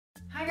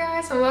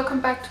guys and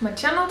welcome back to my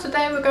channel.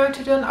 Today we're going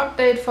to do an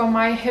update for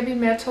my heavy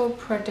metal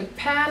project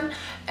pan,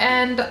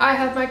 and I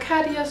have my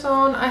cat ears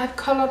on, I have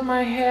colored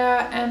my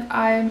hair, and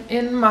I'm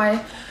in my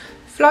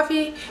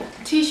fluffy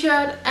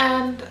t-shirt,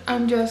 and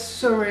I'm just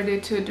so ready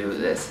to do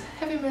this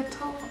heavy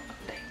metal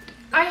update.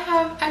 I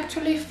have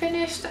actually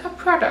finished a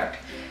product,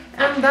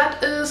 and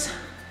that is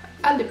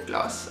a lip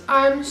gloss.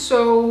 I'm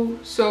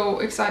so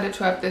excited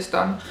to have this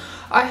done.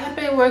 I have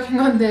been working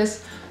on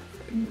this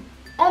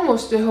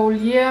almost the whole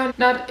year,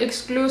 not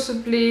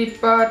exclusively,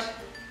 but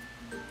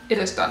it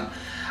is done.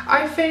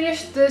 I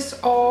finished this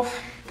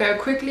off very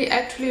quickly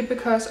actually,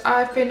 because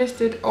I finished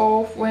it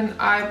off when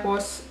I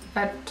was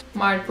at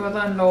my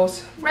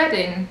brother-in-law's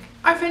wedding.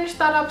 I finished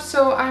that up,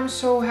 so I'm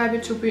so happy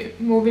to be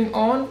moving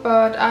on,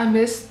 but I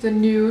missed the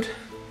nude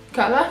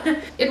color.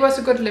 It was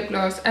a good lip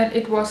gloss, and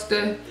it was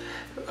the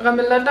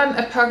Rimmel London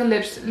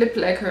Apocalypse lip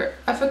lacquer.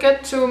 I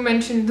forget to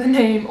mention the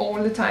name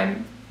all the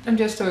time. I'm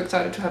just so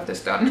excited to have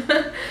this done.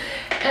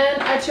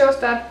 And I chose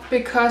that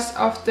because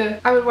of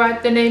I will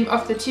write the name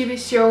of the TV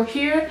show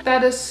here.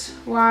 That is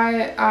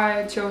why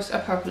I chose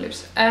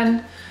Apocalypse.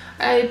 And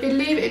I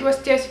believe it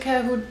was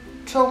Jessica who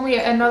told me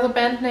another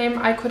band name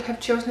I could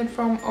have chosen it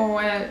from,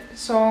 or a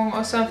song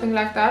or something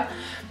like that.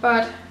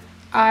 But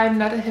I'm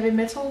not a heavy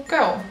metal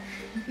girl.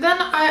 Then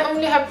I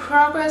only have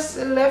progress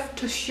left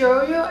to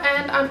show you,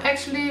 and I'm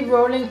actually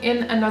rolling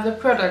in another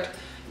product,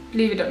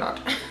 believe it or not.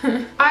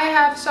 I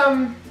have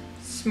some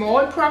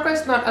small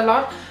progress, not a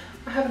lot.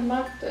 I haven't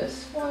marked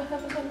this. Why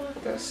haven't I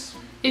marked this?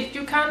 If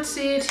you can't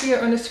see it here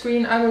on the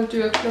screen, I will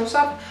do a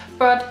close-up.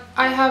 But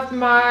I have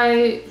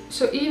my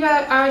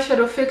Zoeva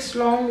eyeshadow fixed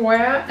long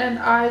wear, and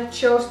I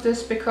chose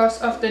this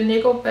because of the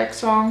Nickelback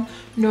song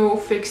No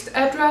Fixed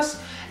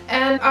Address.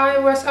 And I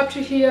was up to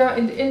here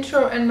in the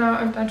intro, and now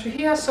I'm down to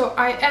here, so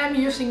I am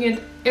using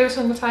it every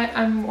single time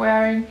I'm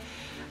wearing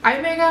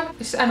eye makeup.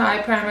 It's an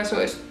eye primer, so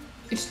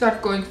it's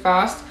not going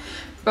fast,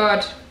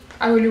 but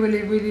I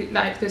really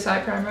like this eye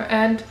primer,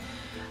 and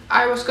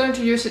I was going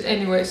to use it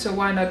anyway, so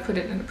why not put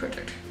it in the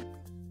project.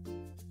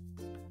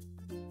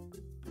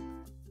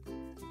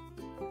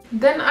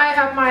 Then I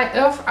have my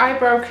e.l.f.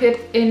 eyebrow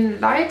kit in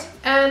light,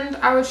 and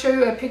I will show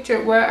you a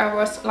picture where I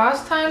was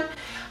last time.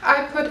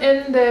 I put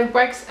in the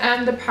wax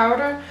and the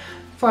powder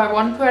for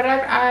one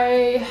product.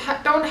 I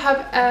don't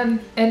have an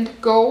end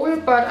goal,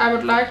 but I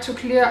would like to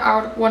clear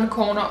out one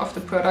corner of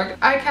the product.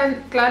 I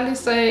can gladly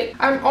say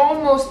I'm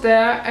almost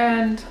there,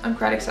 and I'm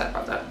quite excited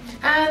about that.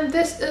 And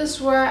this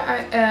is where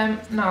I am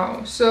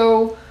now.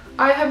 So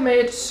I have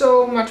made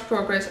so much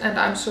progress, and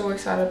I'm so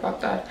excited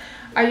about that.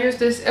 I use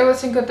this every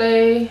single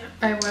day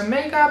I wear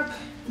makeup.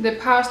 The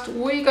past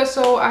week or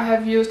so I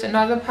have used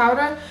another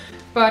powder,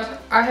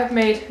 but I have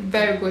made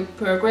very good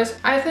progress.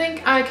 I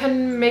think I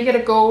can make it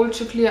a goal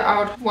to clear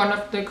out one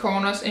of the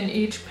corners in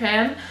each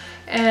pan,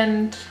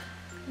 and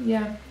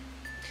yeah,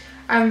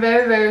 I'm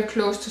very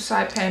close to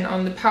side pan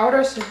on the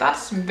powder, so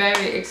that's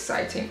very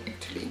exciting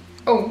actually.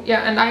 Oh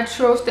yeah, and I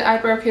chose the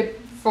eyebrow kit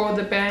for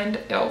the band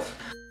e.l.f.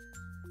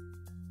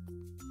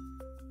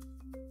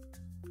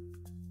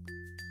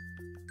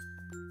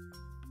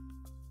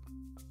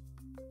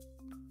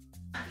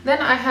 Then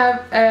I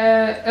have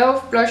a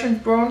e.l.f. blush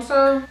and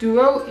bronzer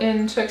duo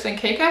in Turks and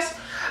Caicos.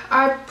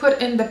 I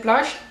put in the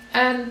blush,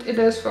 and it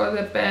is for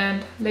the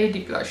band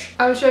Lady Blush.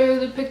 I'll show you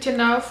the picture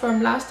now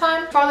from last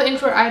time. For the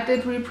intro I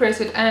did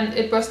repress it, and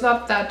it was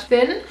not that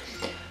thin.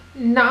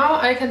 Now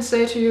I can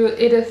say to you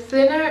it is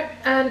thinner,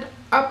 and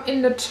up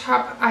in the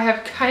top I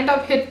have kind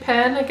of hit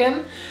pan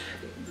again.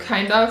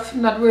 Kind of,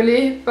 not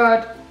really,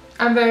 but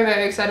I'm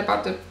very excited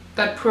about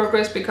that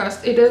progress,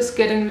 because it is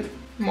getting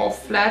more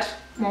flat,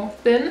 more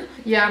thin.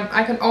 Yeah,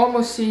 I can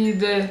almost see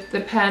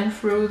the pan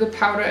through the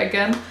powder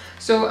again,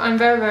 so I'm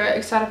very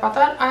excited about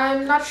that.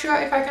 I'm not sure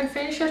if I can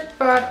finish it,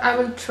 but I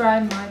will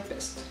try my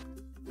best.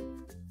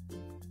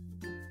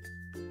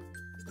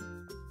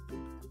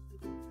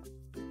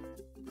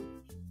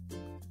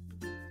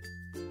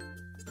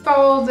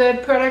 For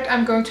the product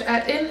I'm going to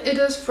add in, it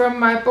is from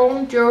my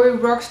Balm Jovi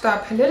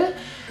Rockstar palette,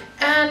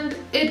 and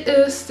it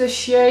is the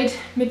shade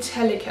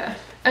Metal-lica.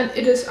 And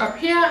it is up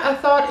here. I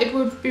thought it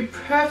would be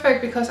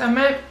perfect because I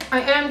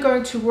am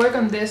going to work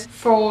on this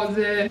for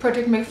the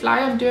Project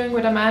McFly I'm doing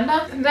with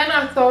Amanda. And then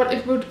I thought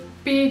it would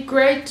be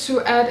great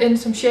to add in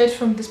some shades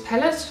from this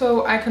palette,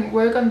 so I can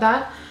work on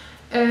that,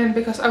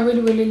 because I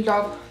really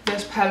love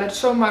this palette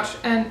so much.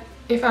 And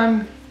if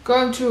I'm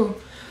going to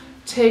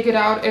take it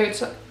out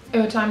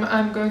every time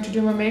I'm going to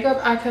do my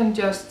makeup, I can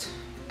just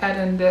add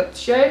in that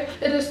shade.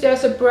 It is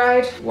just a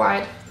bright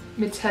white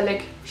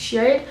metallic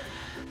shade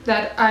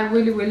that I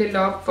really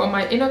love for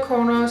my inner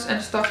corners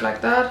and stuff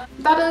like that.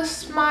 That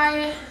is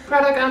my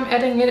product I'm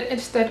adding in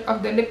instead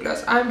of the lip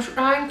gloss. I'm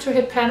trying to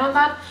hit pan on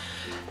that.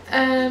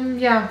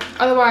 Yeah,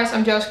 otherwise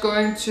I'm just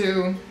going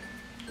to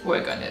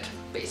work on it,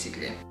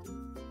 basically.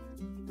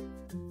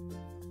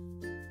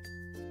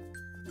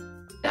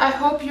 I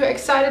hope you're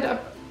excited.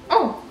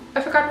 Oh,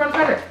 I forgot one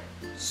product.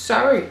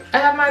 Sorry. I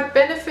have my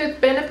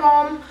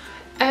Benebalm,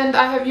 and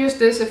I have used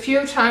this a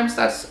few times.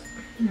 That's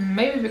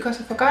maybe because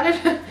I forgot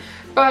it.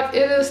 but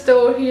it is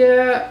still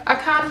here. I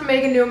can't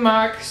make a new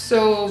mark,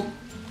 so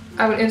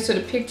I will insert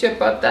a picture,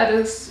 but that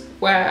is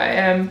where I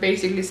am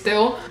basically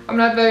still. I'm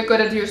not very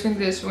good at using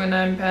this when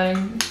I'm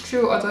panning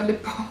through other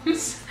lip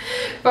balms,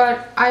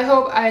 but I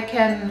hope I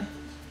can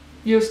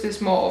use this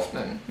more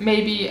often.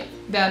 Maybe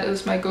that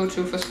is my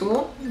go-to for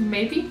school.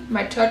 Maybe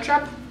my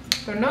touch-up.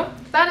 Don't know.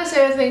 That is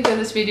everything for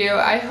this video.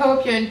 I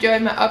hope you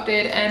enjoyed my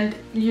update and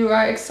you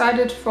are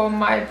excited for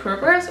my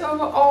progress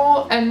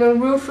overall and will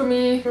root for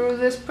me through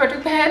this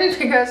project pan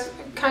because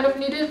I kind of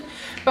need it.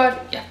 But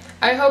yeah,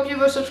 I hope you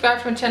will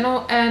subscribe to my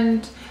channel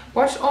and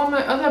watch all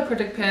my other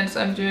project pans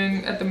I'm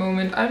doing at the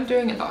moment. I'm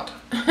doing a lot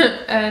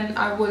and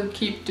I will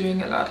keep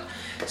doing a lot.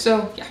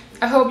 So yeah,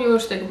 I hope you will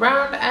stick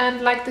around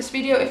and like this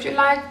video if you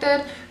liked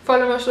it.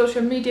 Follow my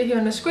social media here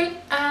on the screen,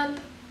 and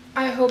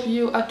I hope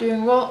you are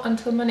doing well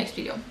until my next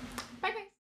video.